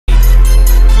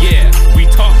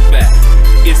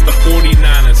It's the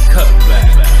 49ers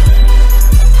cutback.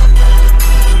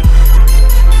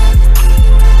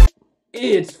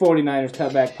 It's 49ers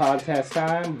Cutback podcast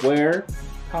time, where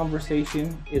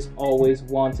conversation is always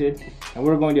wanted. And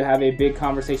we're going to have a big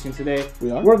conversation today.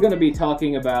 We're going to be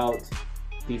talking about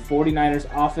the 49ers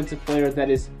offensive player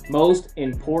that is most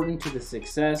important to the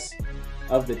success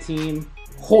of the team.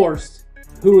 Horst,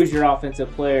 who is your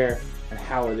offensive player and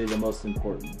how are they the most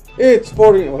important? It's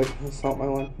 40. Wait, that's not my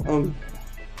line.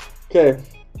 Okay,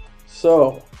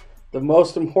 so the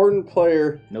most important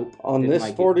player on this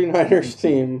 49ers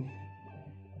team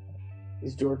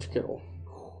is George Kittle.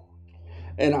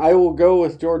 And I will go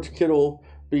with George Kittle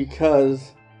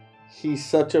because he's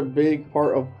such a big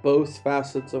part of both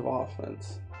facets of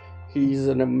offense. He's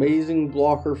an amazing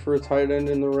blocker for a tight end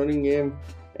in the running game,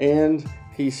 and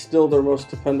he's still their most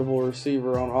dependable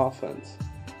receiver on offense.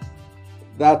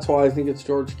 That's why I think it's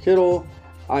George Kittle.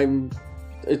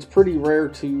 It's pretty rare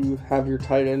to have your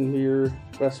tight end be your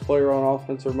best player on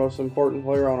offense or most important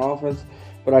player on offense,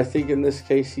 but I think in this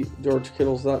case, George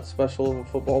Kittle's that special of a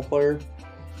football player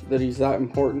that he's that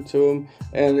important to him.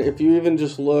 And if you even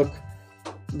just look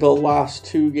the last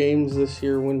two games this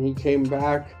year when he came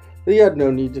back, he had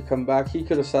no need to come back. He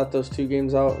could have sat those two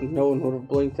games out and no one would have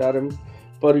blinked at him,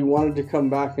 but he wanted to come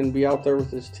back and be out there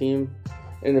with his team.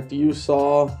 And if you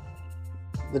saw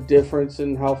the difference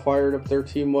in how fired up their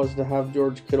team was to have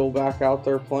George Kittle back out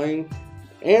there playing,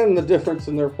 and the difference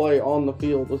in their play on the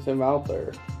field with him out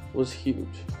there was huge.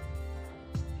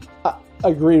 I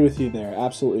agree with you there.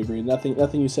 Absolutely agree.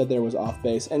 Nothing you said there was off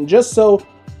base. And just so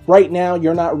right now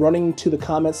you're not running to the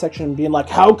comment section and being like,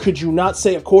 how could you not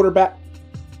say a quarterback?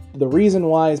 The reason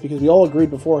why is because we all agreed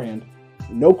beforehand,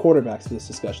 no quarterbacks in this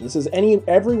discussion. This is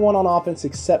everyone on offense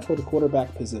except for the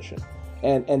quarterback position.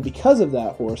 And because of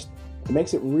that, Horst, it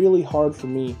makes it really hard for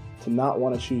me to not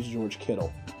want to choose George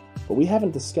Kittle. But we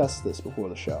haven't discussed this before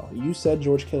the show. You said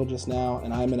George Kittle just now,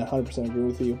 and I'm in 100% agree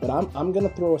with you, but I'm going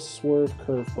to throw a swerve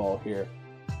curveball here.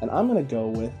 And I'm going to go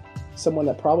with someone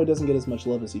that probably doesn't get as much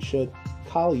love as he should,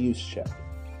 Kyle Juszczyk.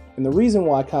 And the reason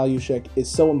why Kyle Juszczyk is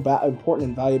so important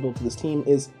and valuable to this team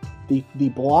is the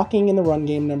blocking in the run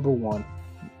game, number one.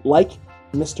 Like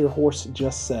Mr. Horst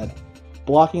just said,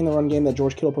 blocking in the run game that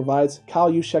George Kittle provides,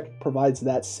 Kyle Juszczyk provides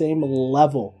that same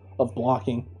level of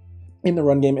blocking in the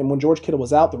run game. And when George Kittle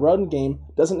was out, the run game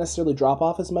doesn't necessarily drop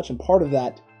off as much, and part of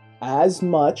that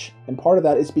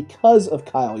is because of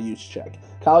Kyle Juszczyk.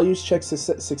 Kyle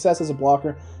Juszczyk's success as a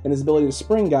blocker and his ability to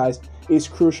spring guys is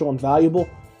crucial and valuable.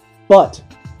 But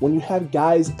when you have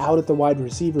guys out at the wide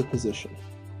receiver position,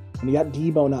 when you got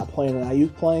Debo not playing and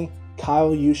Ayuk playing,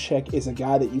 Kyle Juszczyk is a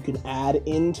guy that you can add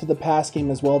into the pass game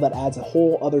as well. That adds a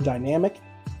whole other dynamic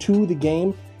to the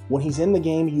game. When he's in the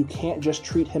game, you can't just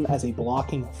treat him as a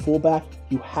blocking fullback.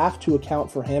 You have to account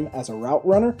for him as a route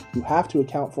runner. You have to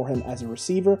account for him as a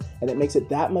receiver, and it makes it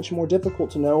that much more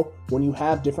difficult to know when you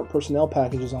have different personnel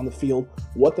packages on the field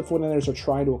what the 49ers are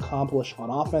trying to accomplish on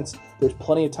offense. There's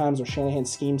plenty of times where Shanahan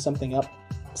schemes something up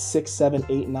 6, 7,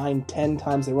 8, 9, 10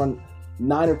 times. They run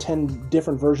 9 or 10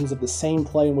 different versions of the same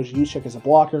play in which Juszczyk is a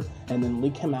blocker, and then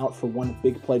leak him out for one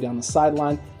big play down the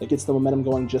sideline that gets the momentum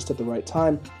going just at the right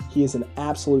time. He is an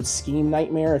absolute scheme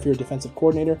nightmare if you're a defensive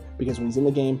coordinator, because when he's in the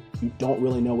game, you don't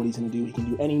really know what he's going to do. He can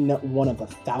do any one of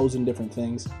 1,000 different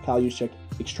things. Kyle Juszczyk,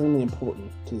 extremely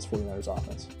important to this 49ers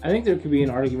offense. I think there could be an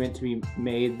argument to be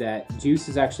made that Juice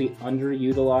is actually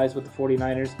underutilized with the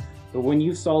 49ers. But when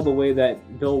you saw the way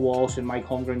that Bill Walsh and Mike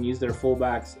Holmgren used their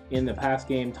fullbacks in the pass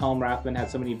game, Tom Rathman had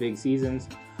so many big seasons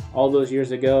all those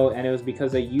years ago, and it was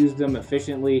because they used them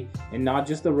efficiently in not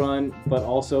just the run, but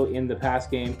also in the pass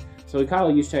game. So Kyle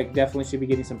Juszczyk definitely should be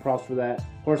getting some props for that.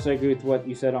 Of course, I agree with what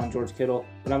you said on George Kittle,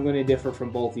 but I'm going to differ from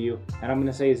both of you, and I'm going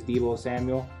to say it's Deebo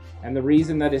Samuel. And the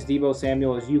reason that it's Deebo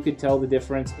Samuel is you could tell the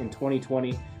difference in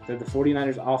 2020 that the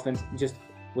 49ers offense just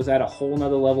was at a whole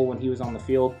nother level when he was on the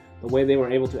field. The way they were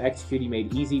able to execute, he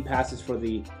made easy passes for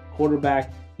the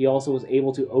quarterback. He also was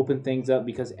able to open things up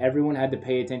because everyone had to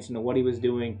pay attention to what he was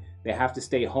doing. They have to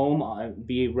stay home,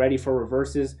 be ready for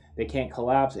reverses. They can't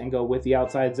collapse and go with the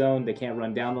outside zone. They can't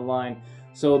run down the line.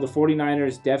 So the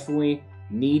 49ers definitely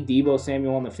need Deebo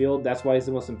Samuel on the field. That's why he's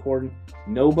the most important.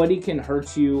 Nobody can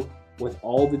hurt you with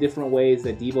all the different ways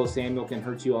that Deebo Samuel can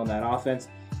hurt you on that offense.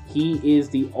 He is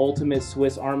the ultimate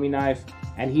Swiss Army knife,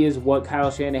 and he is what Kyle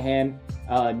Shanahan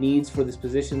needs for this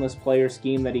positionless player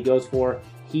scheme that he goes for.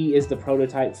 He is the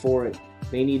prototype for it.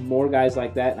 They need more guys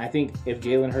like that, and I think if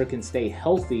Jalen Hurts can stay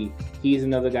healthy, he's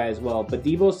another guy as well. But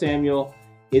Deebo Samuel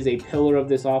is a pillar of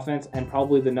this offense and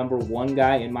probably the number one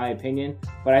guy in my opinion.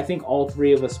 But I think all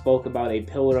three of us spoke about a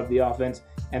pillar of the offense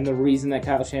and the reason that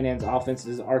Kyle Shanahan's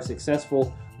offenses are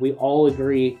successful. We all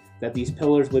agree that these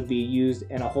pillars would be used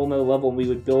in a whole nother level and we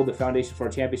would build the foundation for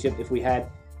a championship if we had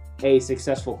a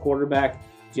successful quarterback.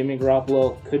 Jimmy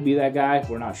Garoppolo could be that guy.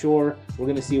 We're not sure. We're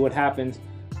going to see what happens.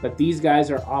 But these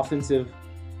guys are offensive,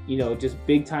 just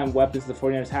big-time weapons the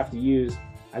 49ers have to use.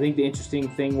 I think the interesting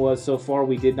thing was so far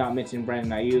we did not mention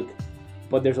Brandon Ayuk,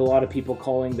 but there's a lot of people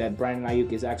calling that Brandon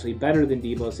Ayuk is actually better than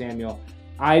Deebo Samuel.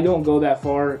 I don't go that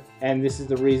far, and this is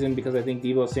the reason because I think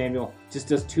Deebo Samuel just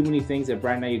does too many things that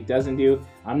Brandon Ayuk doesn't do.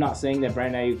 I'm not saying that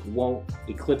Brandon Ayuk won't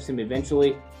eclipse him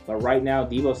eventually, but right now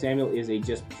Deebo Samuel is a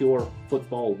just pure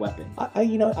football weapon.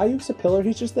 Ayuk's a pillar.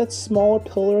 He's just that smaller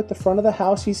pillar at the front of the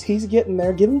house. He's getting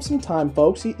there. Give him some time,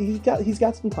 folks. He's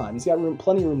got some time. He's got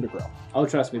plenty of room to grow. Oh,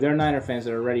 trust me, there are Niner fans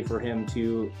that are ready for him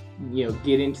to,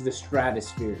 get into the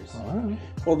stratospheres. All right.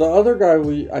 Well, the other guy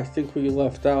I think we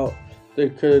left out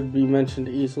that could be mentioned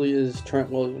easily is Trent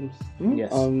Williams. Mm-hmm.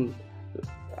 Yes.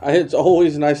 It's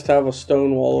always nice to have a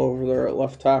stone wall over there at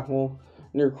left tackle.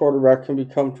 And your quarterback can be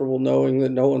comfortable knowing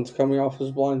that no one's coming off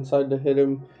his blind side to hit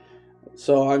him.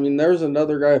 So, there's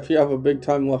another guy, if you have a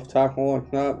big-time left tackle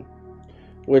like that,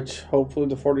 which hopefully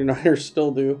the 49ers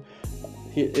still do,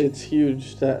 it's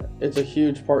huge. It's a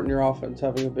huge part in your offense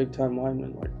having a big-time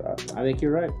lineman like that. I think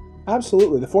you're right.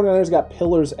 Absolutely. The 49ers got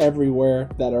pillars everywhere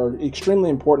that are extremely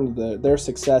important to their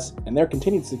success and their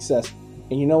continued success.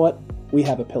 And you know what? We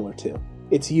have a pillar too.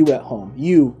 It's you at home.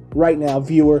 You, right now,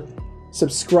 viewer,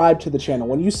 subscribe to the channel.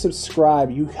 When you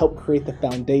subscribe, you help create the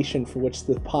foundation for which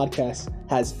the podcast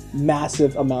has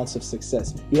massive amounts of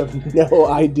success. You have no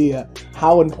idea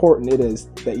how important it is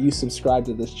that you subscribe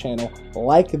to this channel,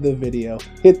 like the video,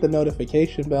 hit the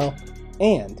notification bell,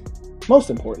 and most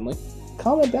importantly,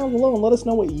 comment down below and let us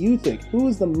know what you think. Who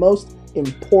is the most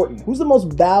important? Who's the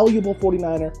most valuable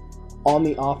 49er on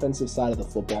the offensive side of the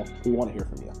football? We want to hear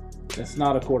from you. That's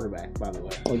not a quarterback, by the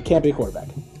way. Well, you can't be a quarterback.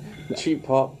 No. Cheap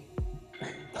pop.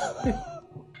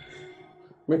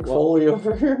 Mick Foley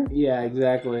over here. Yeah,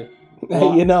 exactly.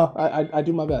 Hey, I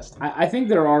do my best. I think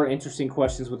there are interesting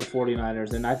questions with the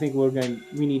 49ers, and I think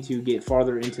we need to get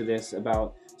farther into this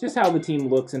about just how the team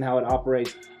looks and how it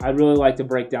operates. I'd really like to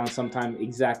break down sometime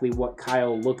exactly what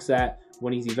Kyle looks at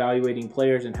when he's evaluating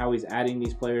players and how he's adding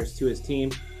these players to his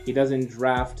team. He doesn't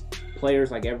draft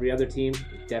players like every other team.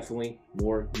 Definitely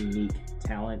more unique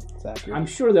talent. Exactly. I'm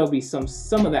sure there'll be some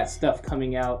of that stuff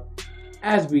coming out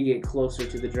as we get closer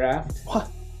to the draft. What?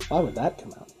 Why would that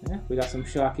come out? Yeah, we got some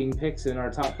shocking picks in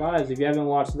our top fives. If you haven't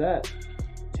watched that,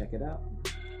 check it out.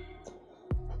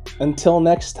 Until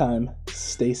next time,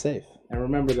 stay safe. And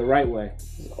remember, the right way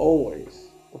is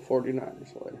always the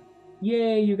 49ers way.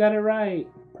 Yay, you got it right.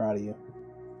 Proud of you.